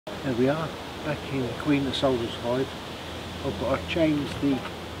There we are, back in Queen of Soldiers hive. I've got to change the,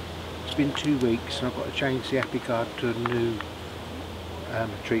 it's been 2 weeks and I've got to change the Apiguard to a new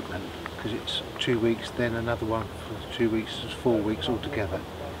treatment, because it's 2 weeks, then another one for 2 weeks, it's 4 weeks altogether.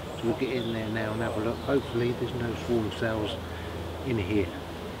 So we'll get in there now and have a look. Hopefully there's no swarm cells in here.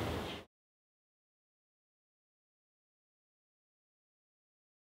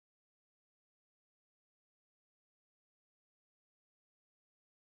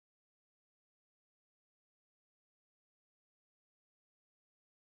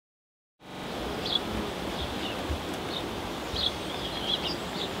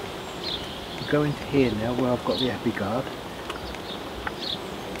 Go into here now where I've got the Apiguard.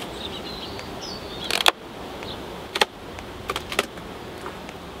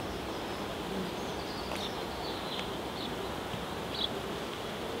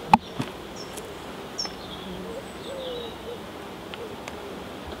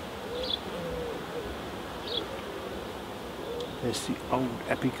 There's the old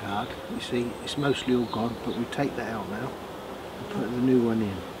Apiguard. You see, it's mostly all gone, but we take that out now and put the new one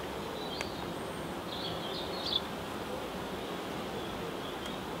in.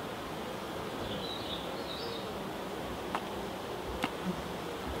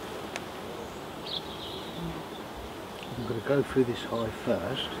 I'm going to go through this hive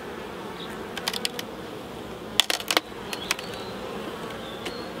first.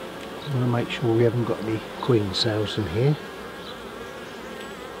 I want to make sure we haven't got any queen cells in here.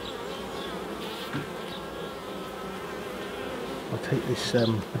 I'll take this,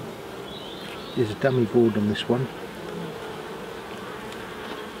 there's a dummy board on this one.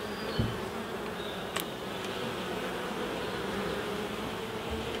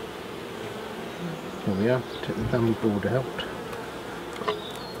 There we are, take the dummy board out.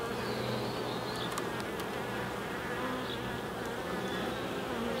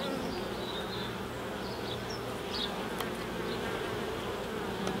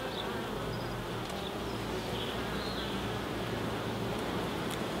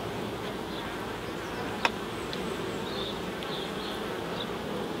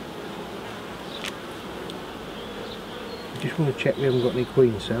 Just want to check we haven't got any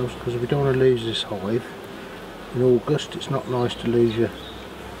queen cells, because we don't want to lose this hive in August. It's not nice to lose your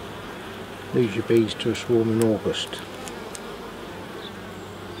bees to a swarm in August.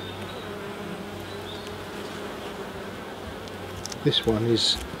 This one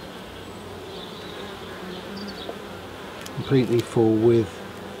is completely full with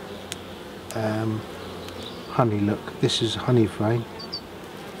honey. Look, this is a honey frame.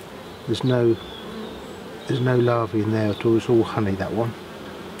 There's no larvae in there at all, it's all honey, that one.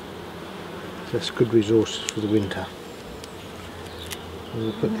 So that's good resources for the winter.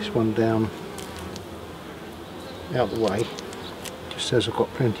 We'll put this one down out the way, just so I've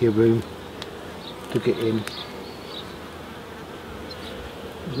got plenty of room to get in.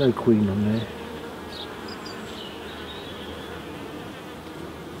 There's no queen on there.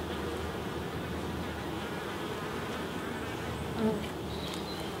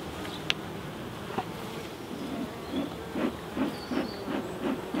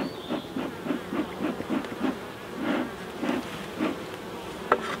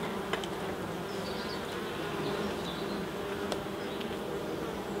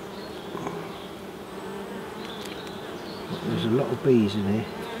 There's a lot of bees in here.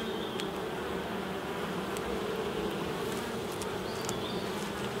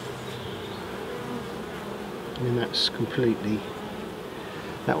 And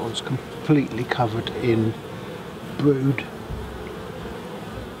that one's completely covered in brood.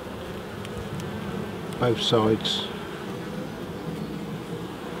 Both sides.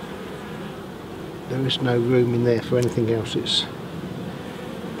 There is no room in there for anything else. It's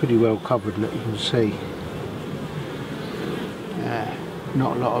pretty well covered, look, you can see.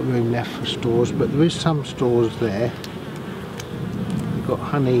 Not a lot of room left for stores, but there is some stores there. You've got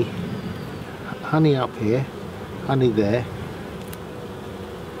honey up here, honey there.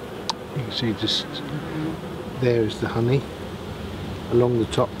 You can see just there is the honey along the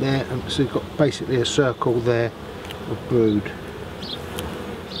top there, and so you've got basically a circle there of brood.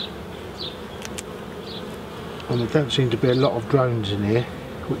 And there don't seem to be a lot of drones in here,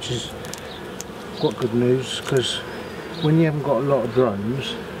 which is quite good news, because when you haven't got a lot of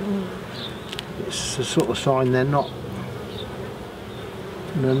drones, it's a sort of sign they're not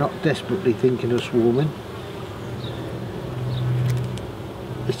desperately thinking of swarming.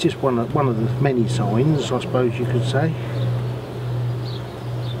 It's just one of the many signs, I suppose you could say.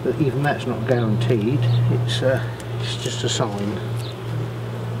 But even that's not guaranteed. It's just a sign.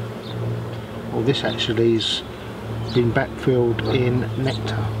 Well, this actually has been backfilled in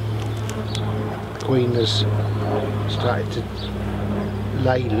nectar. The queen has started to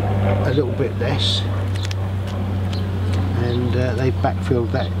lay a little bit less, and they've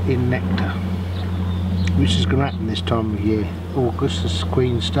backfilled that in nectar, which is going to happen this time of year, August, as the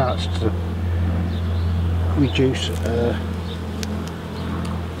queen starts to reduce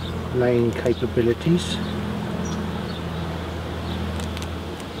laying capabilities.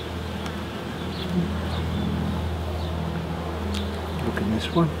 Look at this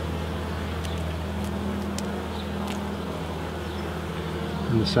one,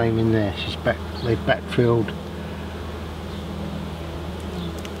 and the same in there. They've backfilled.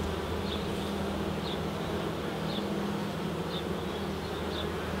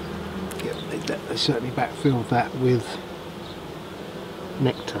 Yep, they certainly backfilled that with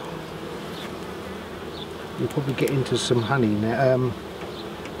nectar. You'll probably get into some honey now,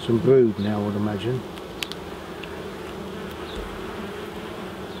 some brood now, I would imagine.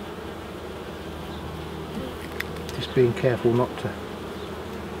 Just being careful not to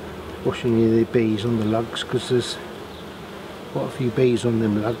wash any of the bees on the lugs, because there's quite a few bees on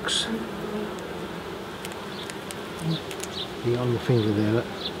them lugs. See on the finger there, look.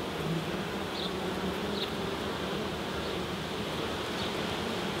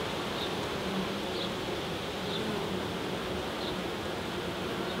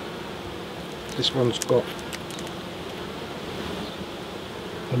 This one's got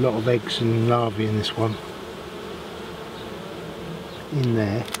a lot of eggs and larvae in this one. In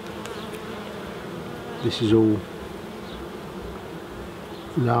there, this is all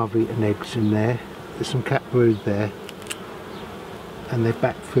larvae and eggs in there. There's some cat brood there, and they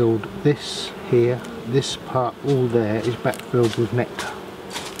backfilled this here. This part all there is backfilled with nectar.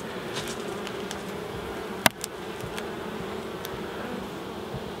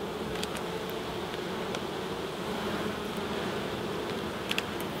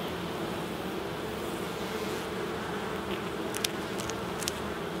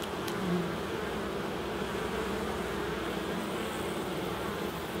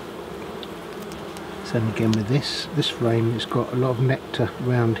 Same again with this frame. It's got a lot of nectar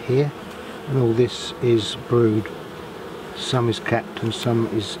around here, and all this is brood. Some is capped and some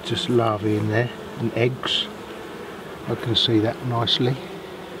is just larvae in there, and eggs. I can see that nicely.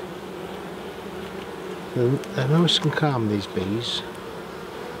 They're nice and calm, these bees.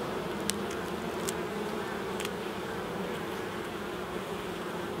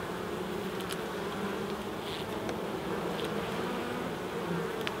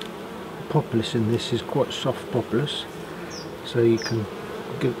 Populace in this is quite soft populace, so you can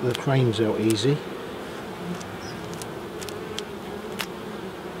get the frames out easy.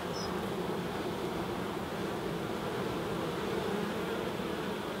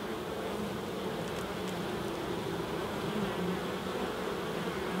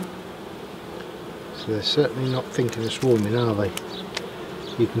 So they're certainly not thinking of swarming, are they?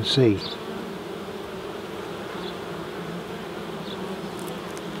 You can see.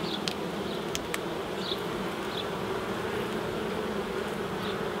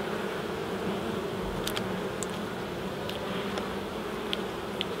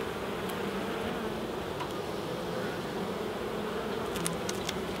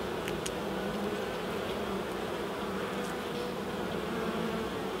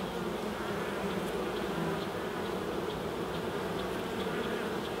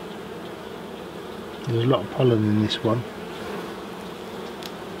 There's a lot of pollen in this one.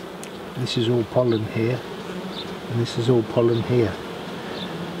 This is all pollen here, and this is all pollen here,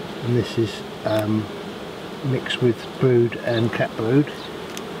 and this is mixed with brood and cat brood.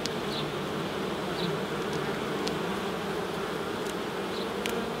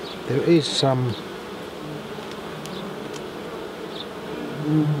 There is some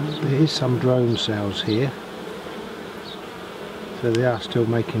drone cells here, so they are still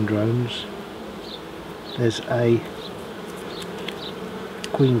making drones. There's a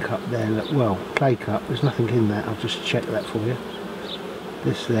queen cup there, well, clay cup, there's nothing in that, I'll just check that for you.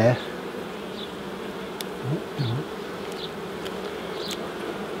 This there.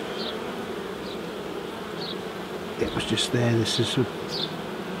 It was just there. This is a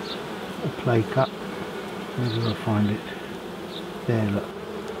clay cup. Where did I find it? There, look.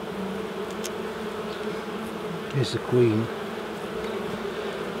 Here's the queen.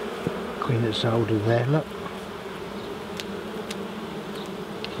 Queen that's older there, look.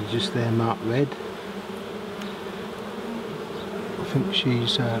 She's just there marked red. I think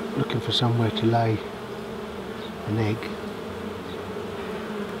she's looking for somewhere to lay an egg.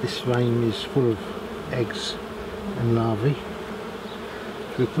 This frame is full of eggs and larvae.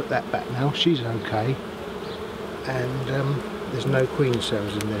 So we'll put that back now. She's okay. And there's no queen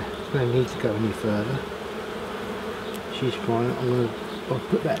cells in there. There's no need to go any further. She's fine. I'll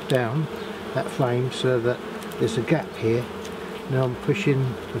put that down, that frame, so that there's a gap here. Now I'm pushing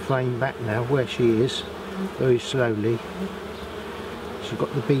the frame back now where she is, very slowly. She's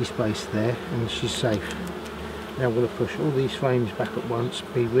got the bee space there and she's safe. Now I'm going to push all these frames back at once.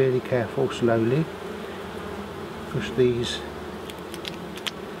 Be really careful, slowly. Push these.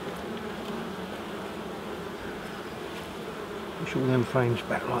 Push all them frames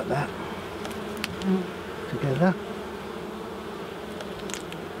back like that. Together.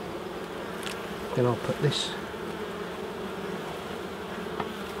 Then I'll put this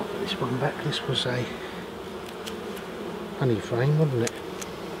one back. This was a honey frame, wasn't it?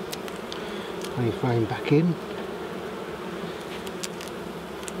 Honey frame back in.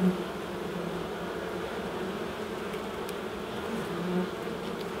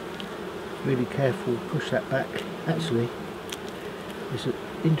 Really careful, push that back. Actually, there's an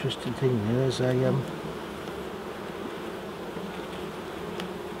interesting thing there. There's a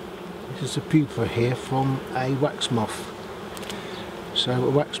this is a pupa here from a wax moth. So a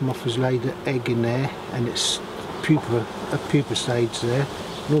wax moth has laid an egg in there, and it's a pupa stage there.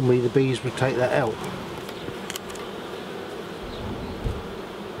 Normally the bees would take that out.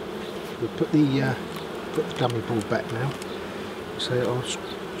 We'll put the dummy board back now. So I'll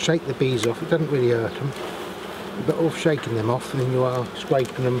shake the bees off. It doesn't really hurt them. You're better off shaking them off than you are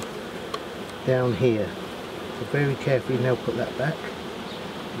scraping them down here. So very carefully now put that back.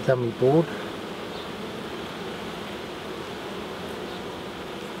 The dummy board.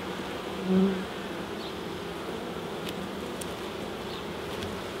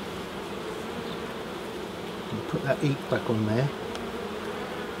 And put that eek back on there.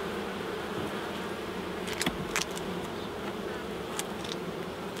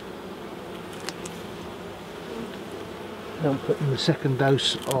 Now I'm putting the second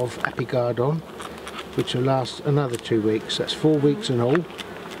dose of Apiguard on, which will last another 2 weeks. That's 4 weeks in all. And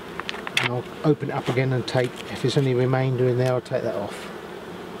I'll open it up again and take, if there's any remainder in there, I'll take that off.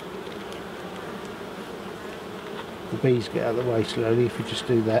 The bees get out of the way slowly if you just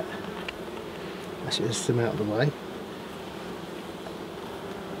do that. That's it, just them out of the way.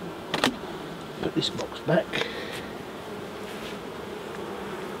 Put this box back.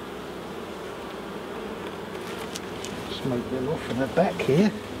 Smoke them off from the back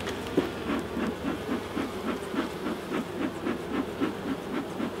here.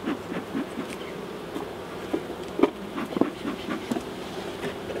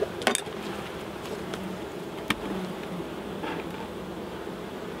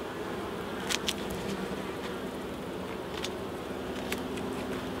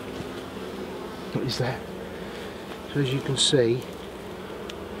 What is that? So as you can see,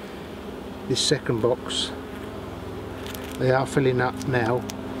 this second box, they are filling up now.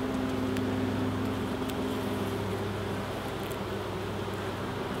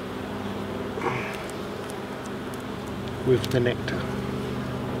 With the nectar.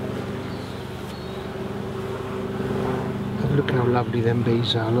 And look how lovely them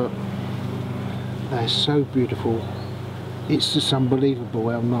bees are, look. They're so beautiful. It's just unbelievable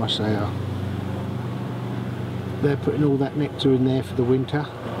how nice they are. They're putting all that nectar in there for the winter,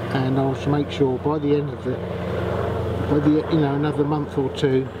 and I'll make sure by the end of it, another month or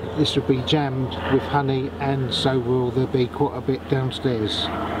two, this will be jammed with honey, and so will there be quite a bit downstairs.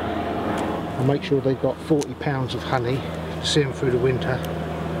 I'll make sure they've got 40 pounds of honey to see them through the winter.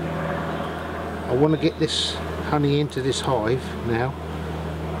 I want to get this honey into this hive now.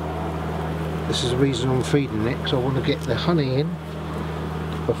 This is the reason I'm feeding it, because I want to get the honey in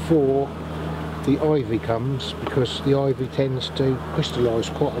before the ivy comes, because the ivy tends to crystallise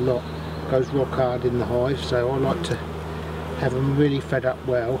quite a lot, goes rock hard in the hive, so I like to have them really fed up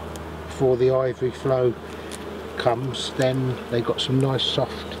well before the ivy flow comes. Then they've got some nice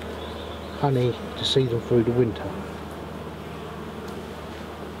soft honey to see them through the winter.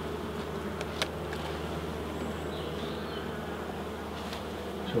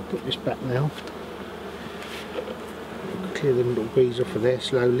 So I'll put this back now. Clear them little bees off of there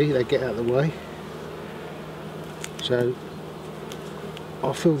slowly, they get out of the way. So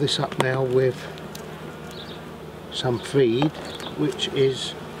I'll fill this up now with some feed, which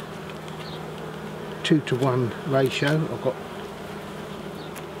is 2-to-1 ratio. I've got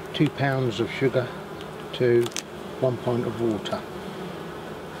 2 pounds of sugar to 1 pint of water.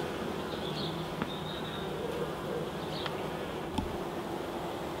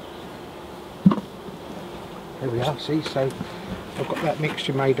 There we are, see, so I've got that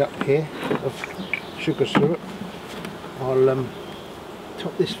mixture made up here of sugar syrup. I'll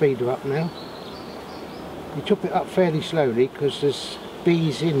top this feeder up now. You chop it up fairly slowly because there's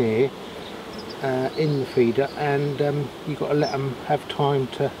bees in here in the feeder, and you've got to let them have time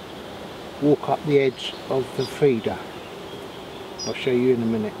to walk up the edge of the feeder. I'll show you in a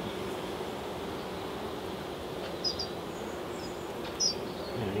minute.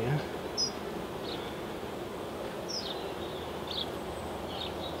 There we are.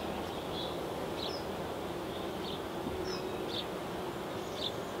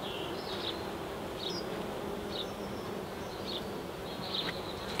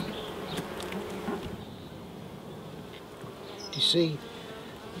 You see,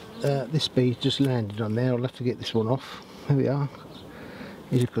 this bee just landed on there. I'll have to get this one off. There we are.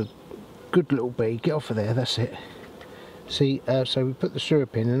 He's a good little bee. Get off of there, that's it. See, so we put the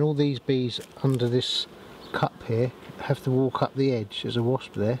syrup in, and all these bees under this cup here have to walk up the edge. There's a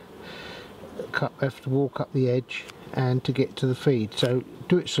wasp there. The cup have to walk up the edge and to get to the feed. So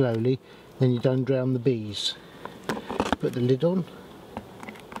do it slowly, then you don't drown the bees. Put the lid on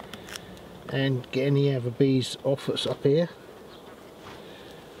and get any other bees off that's up here.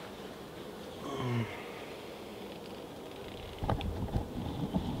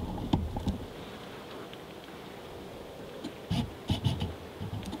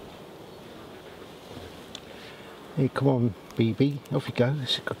 Hey, come on, BB, off you go.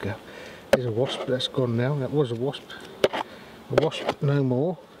 Let's go. There's a wasp, that's gone now. That was a wasp. A wasp, no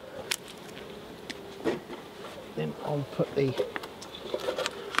more. Then I'll put this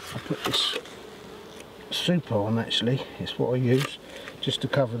super on. Actually, it's what I use just to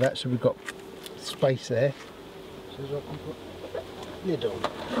cover that, so we've got space there. So I can put lid on.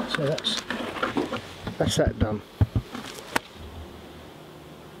 So that's that done.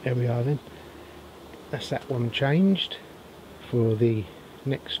 There we are then. That's that one changed for the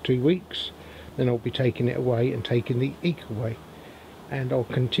next 2 weeks. Then I'll be taking it away and taking the egg away, and I'll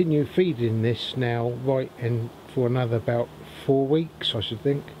continue feeding this now right in for another about 4 weeks, I should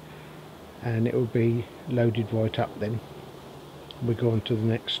think, and it will be loaded right up. Then we go on to the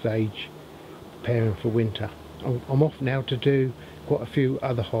next stage, preparing for winter. I'm off now to do quite a few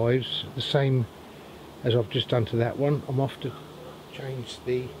other hives, the same as I've just done to that one. I'm off to change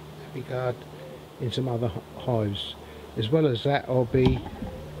the Apiguard in some other hives. As well as that, I'll be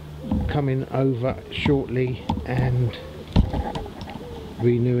coming over shortly and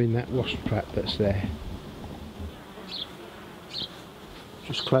renewing that wasp trap that's there.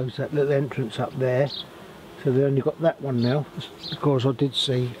 Just close that little entrance up there, so they only got that one now, because I did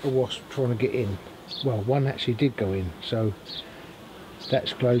see a wasp trying to get in. Well, one actually did go in, so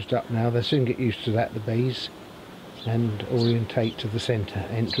that's closed up now. They'll soon get used to that, the bees, and orientate to the centre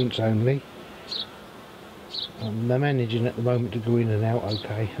entrance only. They're managing at the moment to go in and out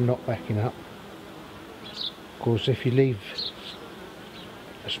okay, and not backing up. Of course, if you leave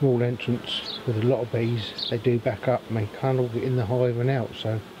a small entrance with a lot of bees, they do back up and they can't all get in the hive and out.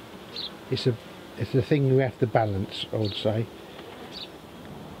 So it's a thing we have to balance, I would say.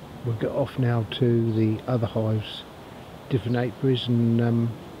 We'll get off now to the other hives, different apiaries, and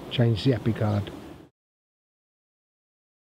change the Apiguard.